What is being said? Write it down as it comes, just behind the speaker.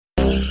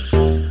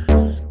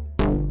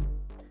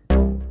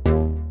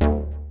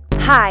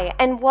Hi,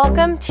 and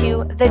welcome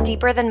to the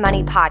Deeper Than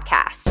Money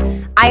podcast.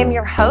 I am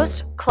your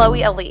host,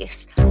 Chloe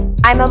Elise.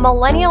 I'm a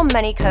millennial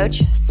money coach,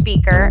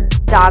 speaker,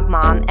 dog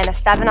mom, and a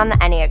 7 on the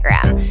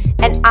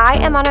Enneagram, and I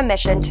am on a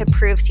mission to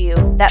prove to you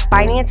that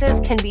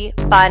finances can be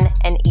fun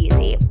and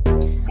easy.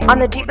 On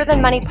the Deeper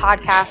Than Money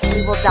podcast,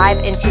 we will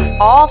dive into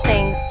all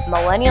things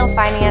millennial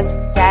finance,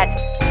 debt,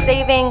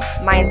 saving,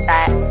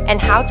 mindset, and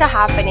how to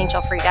have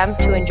financial freedom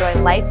to enjoy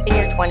life in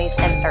your 20s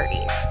and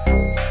 30s.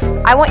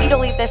 I want you to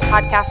leave this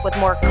podcast with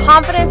more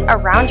confidence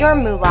around your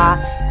moolah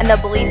and the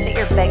belief that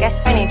your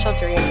biggest financial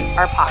dreams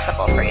are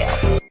possible for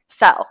you.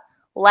 So,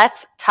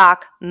 let's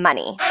talk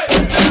money.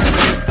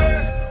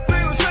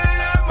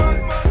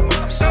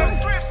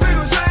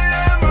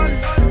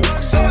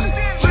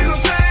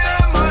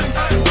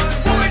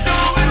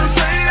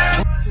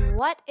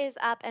 What is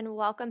up, and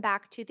welcome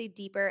back to the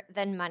Deeper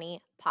Than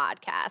Money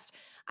podcast.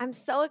 I'm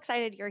so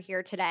excited you're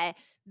here today.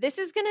 This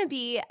is going to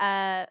be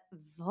a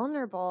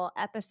vulnerable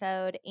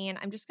episode, and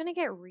I'm just going to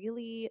get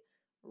really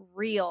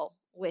real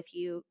with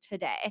you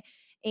today.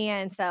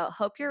 And so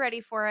hope you're ready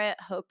for it.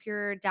 Hope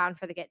you're down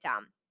for the get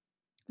down.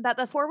 But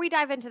before we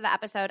dive into the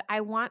episode,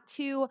 I want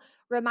to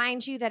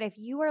remind you that if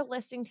you are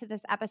listening to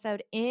this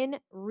episode in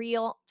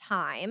real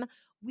time,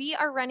 we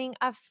are running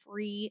a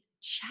free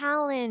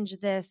challenge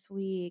this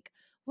week.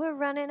 We're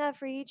running a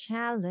free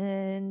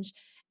challenge.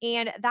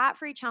 And that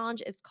free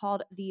challenge is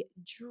called the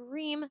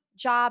Dream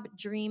Job,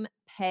 Dream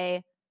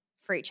Pay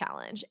Free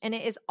Challenge. And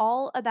it is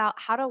all about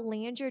how to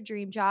land your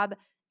dream job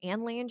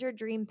and land your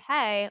dream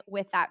pay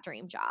with that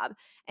dream job.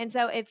 And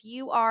so if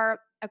you are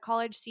a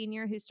college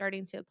senior who's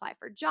starting to apply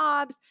for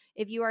jobs,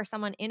 if you are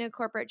someone in a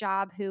corporate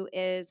job who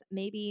is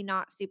maybe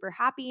not super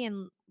happy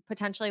and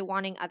potentially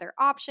wanting other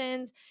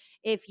options,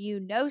 if you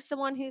know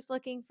someone who's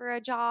looking for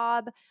a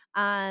job,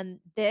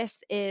 this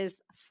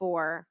is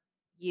for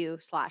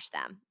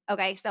you/them.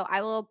 Okay, so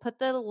I will put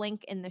the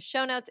link in the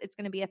show notes. It's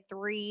going to be a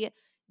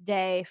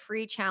 3-day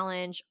free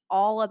challenge,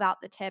 all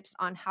about the tips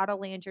on how to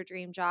land your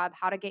dream job,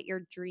 how to get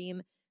your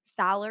dream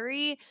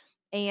salary,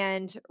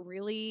 and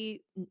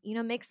really,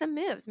 make some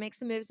moves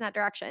in that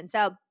direction.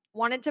 So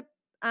wanted to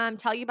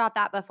tell you about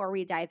that before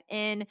we dive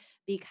in,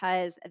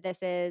 because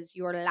this is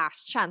your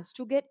last chance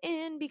to get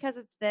in because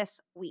it's this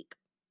week.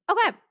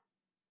 Okay,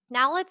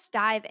 now let's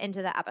dive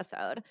into the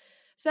episode.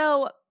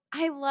 So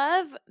I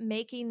love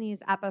making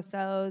these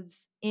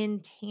episodes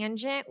in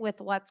tangent with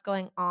what's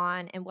going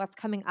on and what's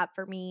coming up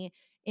for me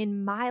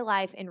in my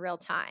life in real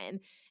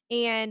time.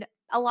 And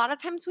a lot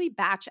of times we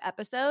batch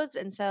episodes.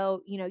 And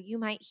so, you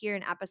might hear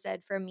an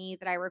episode from me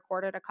that I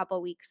recorded a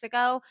couple weeks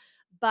ago,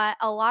 but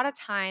a lot of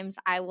times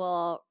I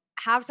will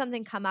have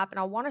something come up and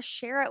I'll want to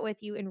share it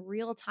with you in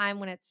real time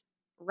when it's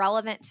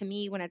relevant to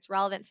me, when it's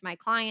relevant to my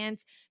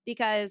clients,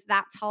 because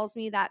that tells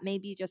me that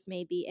maybe, just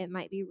maybe, it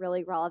might be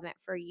really relevant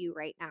for you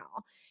right now.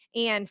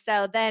 And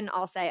so then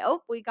I'll say,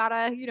 oh, we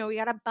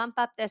gotta bump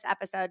up this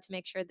episode to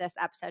make sure this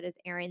episode is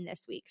airing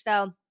this week.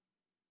 So,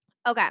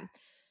 okay.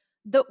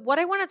 What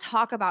I want to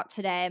talk about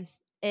today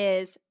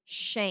is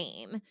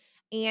shame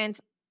and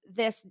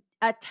this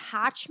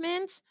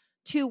attachment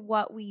to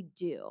what we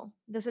do.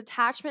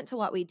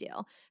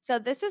 So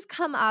this has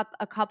come up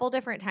a couple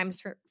different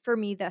times for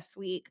me this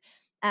week.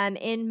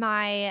 In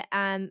my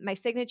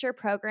signature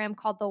program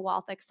called the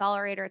Wealth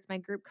Accelerator, it's my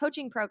group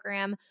coaching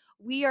program.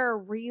 We are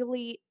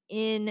really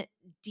in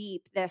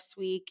deep this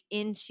week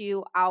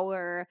into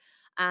our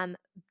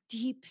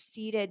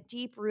deep-seated,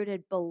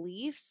 deep-rooted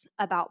beliefs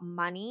about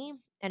money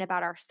and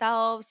about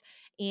ourselves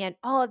and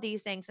all of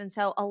these things. And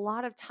so a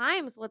lot of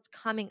times what's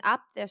coming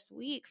up this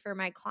week for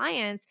my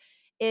clients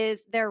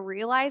is they're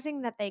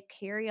realizing that they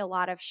carry a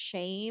lot of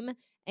shame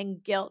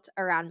and guilt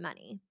around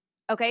money.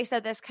 Okay, so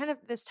this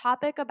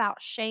topic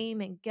about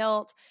shame and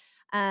guilt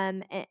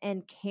and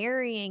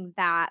carrying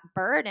that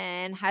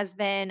burden has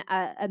been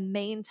a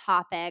main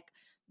topic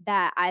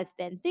that I've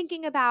been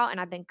thinking about and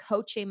I've been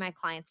coaching my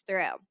clients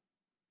through.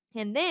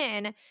 And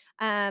then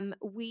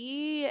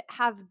we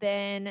have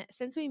been,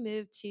 since we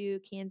moved to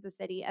Kansas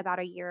City about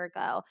a year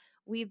ago,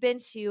 we've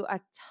been to a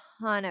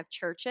ton of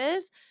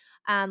churches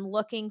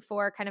looking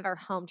for kind of our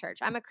home church.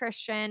 I'm a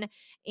Christian,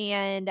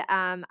 and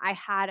I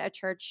had a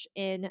church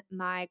in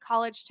my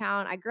college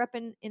town. I grew up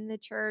in the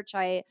church.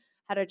 I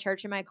had a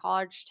church in my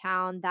college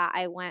town that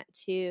I went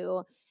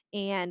to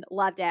and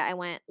loved it. I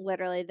went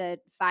literally the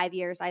 5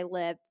 years I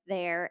lived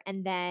there.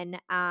 And then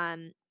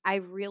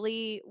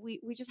we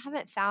just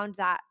haven't found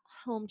that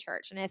home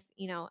church. And if,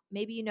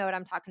 maybe you know what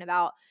I'm talking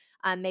about,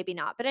 maybe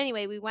not. But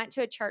anyway, we went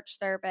to a church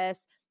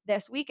service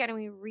this weekend and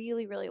we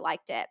really, really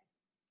liked it.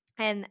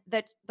 And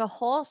the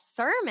whole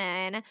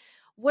sermon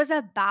was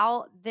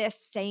about this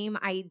same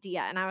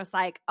idea. And I was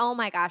like, oh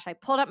my gosh, I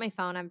pulled up my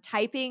phone. I'm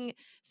typing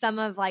some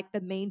of like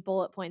the main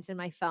bullet points in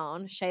my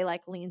phone. Shay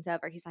leans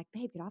over. He's like,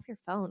 babe, get off your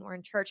phone. We're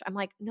in church. I'm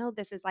like, no,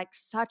 this is like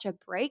such a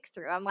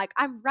breakthrough. I'm like,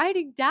 I'm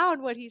writing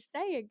down what he's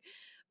saying.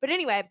 But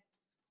anyway,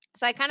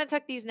 so I kind of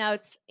took these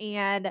notes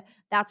and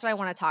that's what I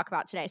want to talk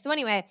about today. So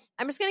anyway,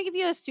 I'm just going to give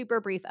you a super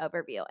brief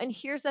overview. And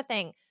here's the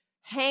thing.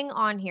 hang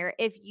on here.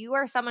 If you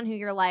are someone who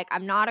you're like,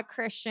 I'm not a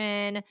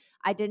Christian,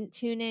 I didn't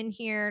tune in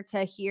here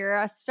to hear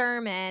a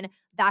sermon,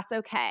 that's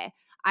okay.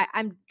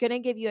 I'm going to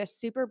give you a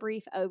super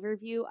brief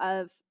overview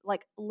of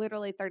like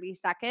literally 30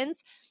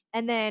 seconds,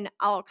 and then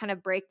I'll kind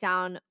of break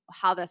down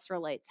how this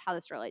relates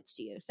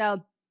to you.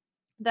 So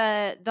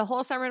the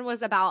whole sermon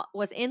was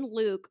in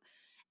Luke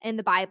in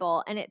the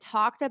Bible, and it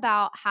talked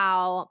about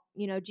how,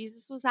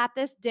 Jesus was at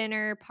this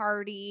dinner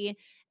party,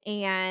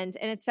 and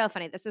it's so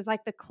funny. This is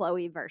like the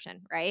Chloe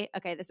version, right?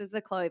 Okay, this is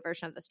the Chloe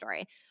version of the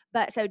story.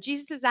 But so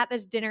Jesus is at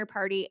this dinner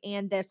party,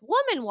 and this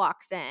woman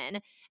walks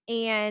in,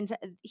 and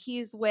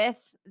he's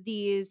with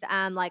these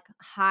like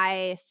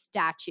high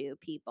stature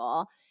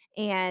people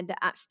and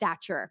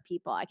stature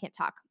people. I can't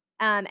talk.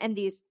 And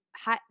these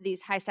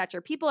high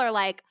stature people are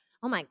like,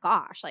 oh my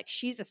gosh, like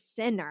she's a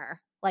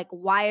sinner. Like,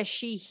 why is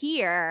she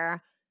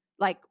here?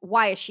 Like,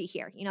 why is she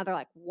here? They're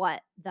like,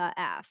 what the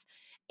F?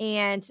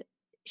 And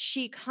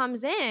she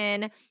comes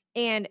in,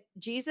 and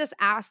Jesus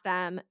asked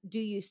them, do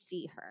you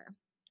see her?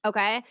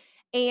 Okay.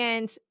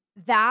 And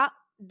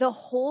the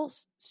whole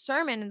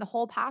sermon and the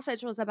whole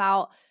passage was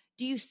about,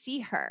 do you see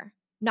her?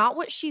 Not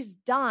what she's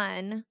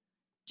done.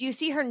 Do you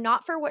see her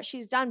not for what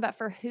she's done, but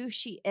for who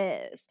she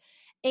is?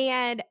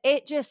 And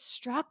it just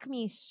struck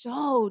me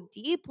so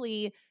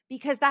deeply,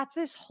 because that's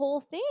this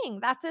whole thing.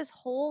 That's this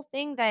whole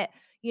thing that,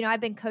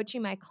 I've been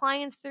coaching my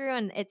clients through,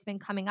 and it's been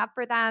coming up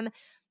for them,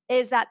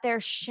 is that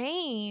there's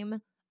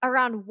shame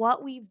around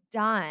what we've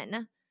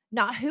done,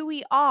 not who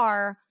we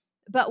are,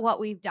 but what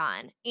we've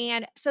done.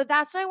 And so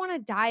that's what I want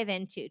to dive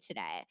into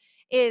today,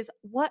 is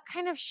what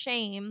kind of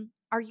shame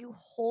are you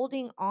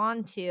holding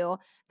on to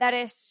that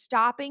is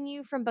stopping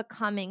you from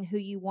becoming who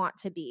you want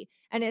to be,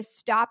 and is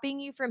stopping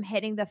you from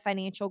hitting the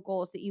financial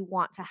goals that you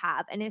want to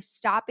have, and is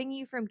stopping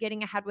you from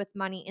getting ahead with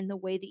money in the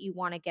way that you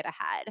want to get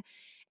ahead.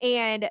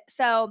 And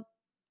so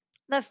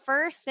the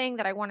first thing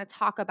that I want to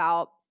talk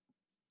about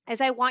is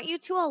I want you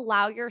to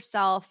allow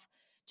yourself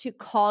to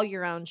call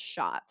your own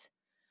shot.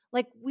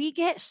 Like, we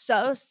get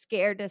so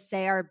scared to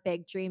say our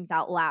big dreams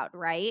out loud,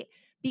 right?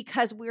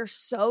 Because we're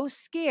so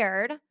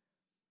scared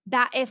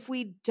that if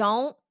we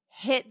don't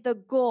hit the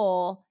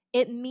goal,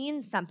 it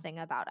means something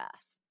about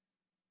us.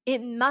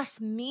 It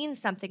must mean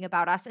something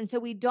about us. And so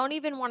we don't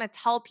even want to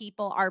tell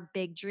people our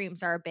big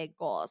dreams, our big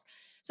goals.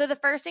 So the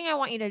first thing I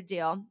want you to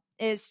do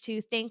is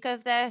to think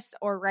of this,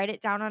 or write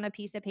it down on a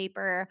piece of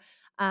paper,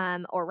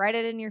 or write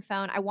it in your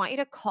phone. I want you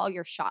to call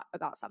your shot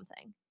about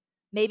something.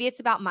 Maybe it's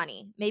about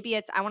money. Maybe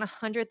it's, I want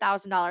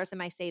 $100,000 in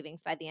my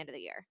savings by the end of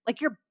the year.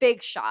 Like your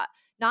big shot,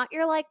 not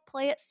your like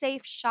play it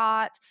safe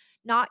shot,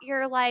 not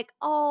your like,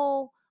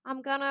 oh,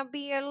 I'm going to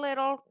be a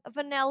little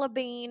vanilla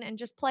bean and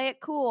just play it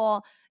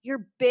cool.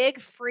 Your big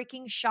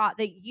freaking shot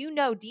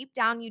that deep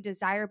down you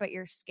desire, but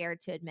you're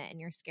scared to admit and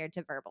you're scared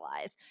to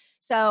verbalize.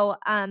 So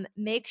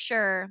make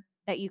sure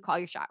that you call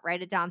your shot,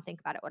 write it down,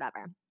 think about it,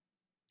 whatever.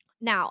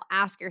 Now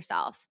ask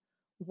yourself,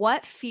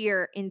 what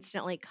fear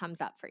instantly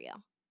comes up for you?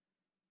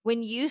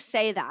 When you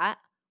say that,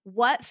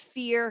 what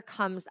fear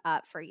comes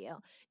up for you?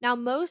 Now,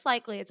 most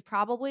likely it's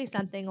probably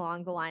something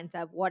along the lines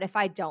of, what if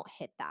I don't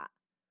hit that?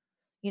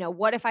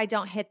 What if I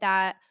don't hit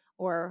that?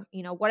 Or,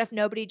 what if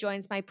nobody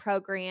joins my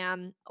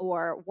program?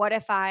 Or what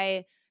if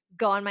I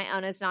go on my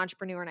own as an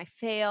entrepreneur and I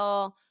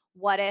fail?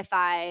 What if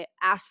I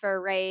ask for a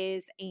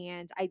raise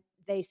and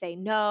they say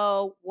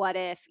no? What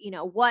if?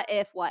 What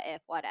if?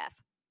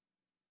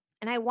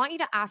 And I want you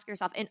to ask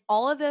yourself, in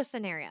all of those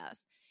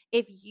scenarios,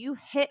 if you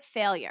hit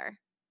failure,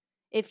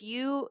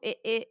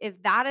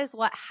 if that is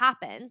what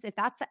happens, if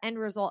that's the end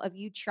result of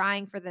you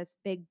trying for this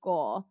big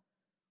goal,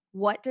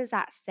 what does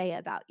that say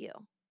about you?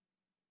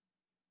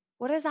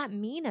 What does that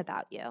mean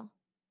about you?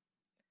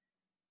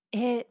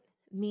 It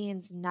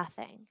means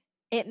nothing.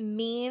 It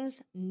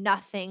means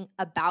nothing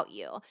about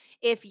you.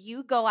 If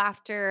you go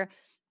after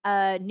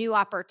a new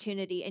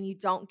opportunity and you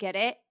don't get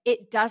it,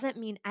 it doesn't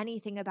mean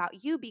anything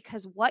about you,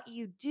 because what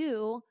you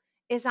do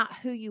is not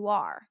who you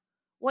are.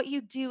 What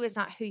you do is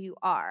not who you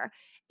are.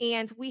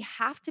 And we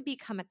have to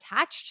become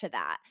attached to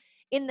that.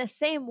 In the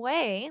same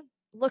way,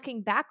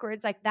 looking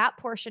backwards, like that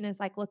portion is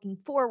like looking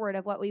forward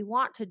of what we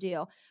want to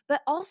do,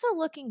 but also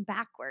looking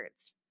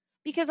backwards.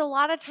 Because a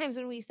lot of times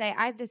when we say,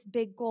 I have this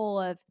big goal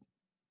of,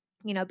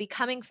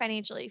 becoming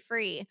financially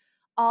free,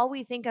 all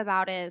we think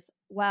about is,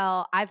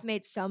 well, I've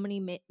made so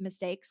many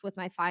mistakes with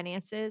my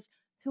finances.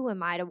 Who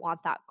am I to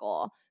want that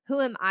goal? Who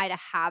am I to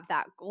have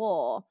that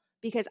goal?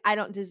 Because I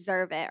don't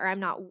deserve it, or I'm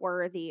not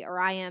worthy, or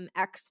I am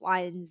X, Y,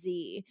 and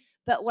Z.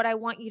 But what I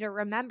want you to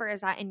remember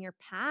is that in your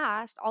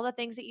past, all the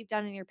things that you've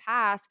done in your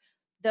past,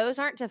 those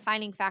aren't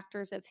defining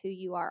factors of who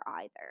you are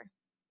either.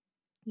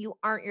 You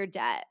aren't your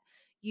debt.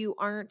 You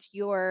aren't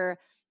your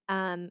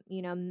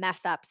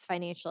mess ups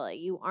financially.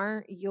 You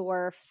aren't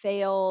your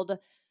failed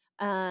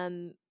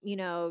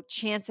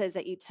chances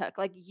that you took.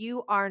 Like,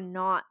 you are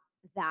not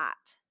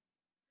that.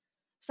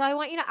 So I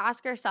want you to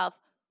ask yourself,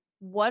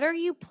 what are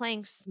you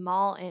playing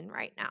small in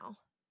right now?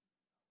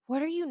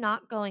 What are you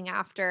not going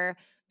after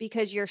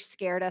because you're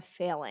scared of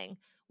failing?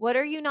 What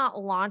are you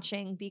not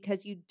launching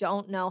because you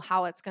don't know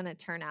how it's going to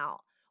turn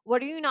out?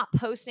 What are you not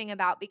posting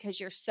about because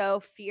you're so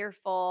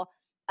fearful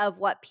of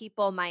what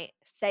people might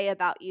say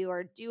about you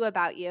or do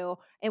about you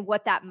and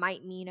what that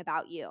might mean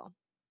about you?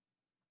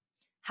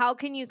 How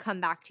can you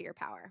come back to your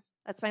power?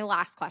 That's my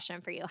last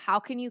question for you. How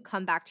can you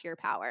come back to your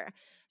power?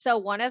 So,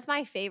 one of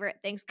my favorite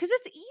things, because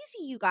it's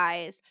easy, you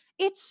guys,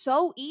 it's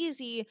so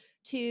easy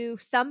to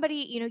somebody,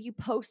 you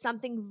post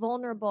something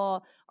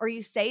vulnerable or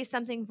you say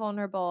something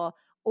vulnerable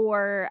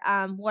or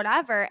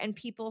whatever, and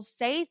people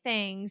say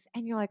things,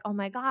 and you're like, oh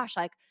my gosh,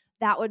 like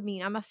that would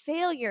mean I'm a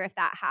failure if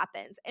that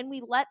happens. And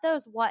we let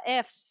those what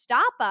ifs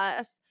stop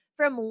us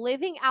from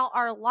living out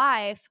our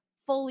life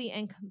fully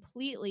and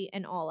completely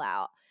and all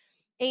out.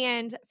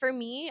 And for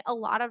me, a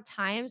lot of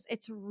times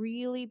it's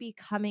really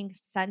becoming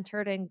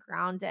centered and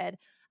grounded.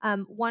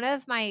 One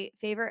of my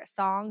favorite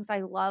songs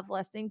I love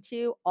listening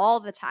to all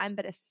the time,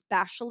 but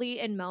especially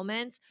in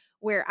moments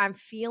where I'm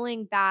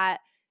feeling that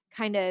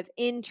kind of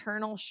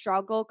internal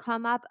struggle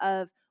come up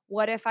of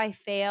what if I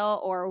fail,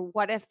 or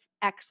what if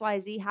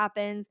XYZ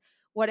happens?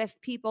 What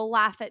if people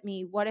laugh at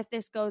me? What if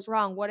this goes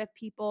wrong? What if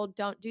people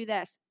don't do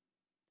this?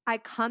 I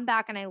come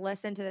back and I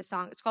listen to this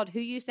song. It's called Who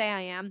You Say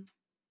I Am.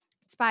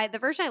 It's by, the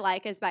version I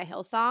like is by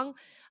Hillsong.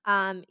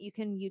 You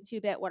can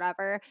YouTube it,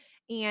 whatever.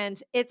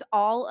 And it's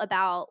all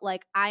about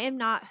like, I am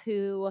not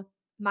who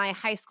my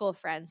high school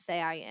friends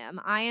say I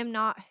am. I am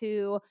not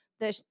who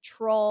this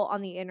troll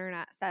on the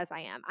internet says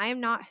I am. I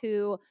am not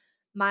who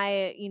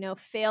my,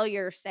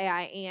 failures say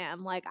I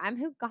am. Like, I'm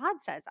who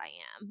God says I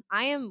am.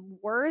 I am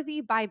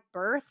worthy by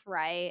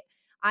birthright.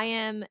 I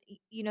am,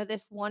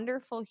 this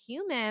wonderful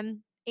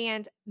human,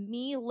 and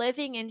me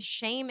living in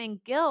shame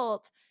and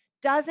guilt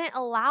doesn't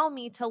allow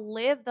me to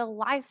live the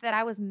life that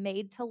I was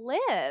made to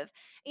live.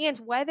 And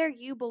whether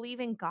you believe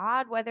in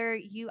God,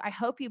 I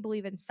hope you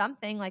believe in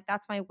something, like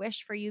that's my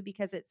wish for you,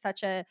 because it's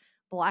such a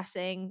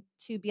blessing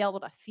to be able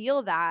to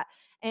feel that.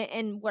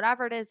 And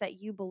whatever it is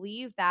that you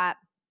believe, that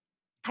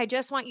I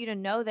just want you to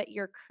know that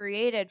you're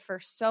created for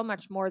so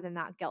much more than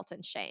that guilt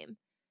and shame.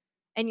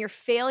 And your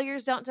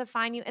failures don't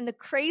define you. And the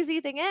crazy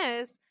thing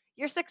is,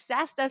 your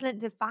success doesn't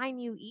define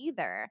you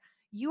either.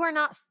 You are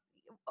not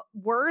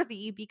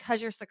worthy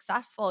because you're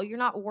successful. You're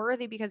not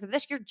worthy because of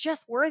this. You're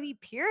just worthy,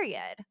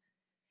 period.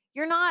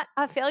 You're not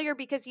a failure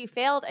because you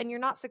failed, and you're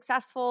not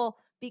successful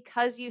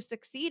because you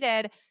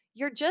succeeded.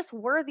 You're just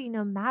worthy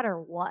no matter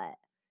what.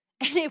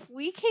 And if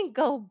we can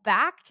go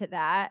back to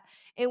that,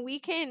 and we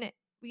can,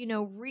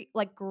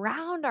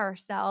 ground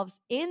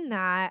ourselves in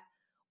that,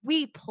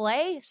 we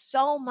play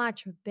so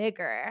much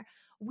bigger.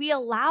 We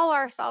allow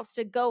ourselves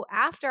to go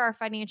after our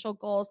financial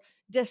goals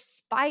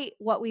despite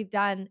what we've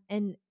done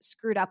and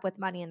screwed up with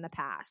money in the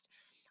past.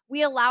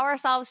 We allow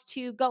ourselves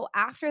to go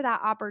after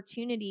that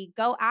opportunity,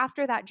 go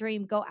after that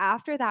dream, go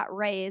after that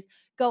raise,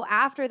 go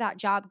after that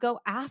job, go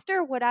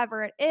after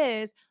whatever it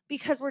is,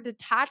 because we're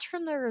detached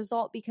from the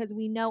result, because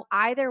we know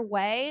either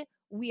way,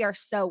 we are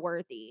so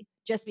worthy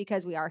just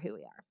because we are who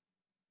we are.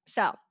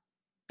 So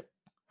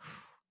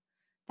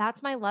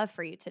that's my love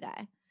for you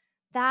today.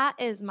 That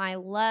is my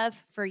love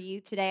for you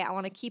today. I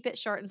want to keep it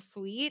short and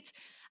sweet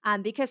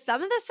because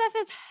some of this stuff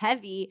is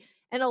heavy.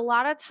 And a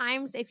lot of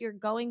times, if you're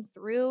going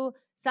through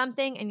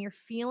something and you're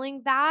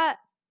feeling that,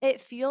 it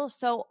feels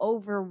so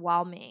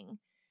overwhelming.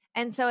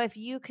 And so if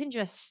you can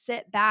just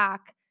sit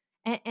back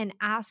and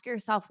ask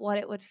yourself what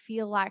it would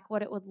feel like,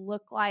 what it would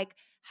look like,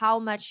 how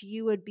much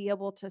you would be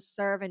able to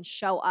serve and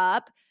show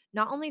up,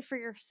 not only for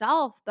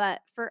yourself,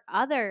 but for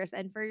others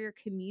and for your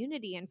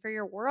community and for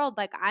your world.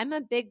 Like, I'm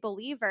a big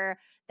believer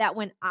that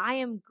when I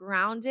am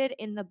grounded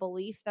in the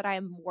belief that I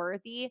am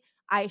worthy,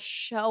 I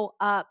show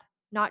up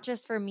not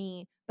just for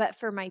me, but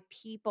for my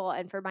people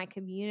and for my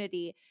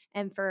community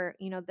and for,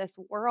 this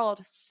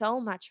world so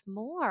much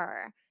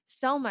more,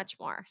 so much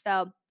more.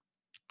 So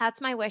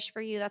that's my wish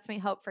for you. That's my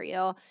hope for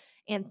you.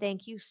 And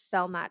thank you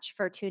so much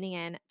for tuning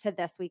in to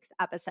this week's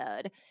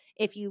episode.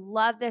 If you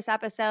love this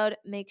episode,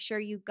 make sure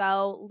you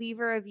go leave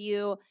a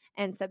review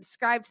and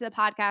subscribe to the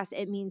podcast.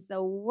 It means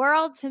the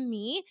world to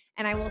me.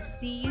 And I will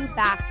see you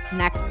back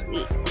next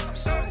week.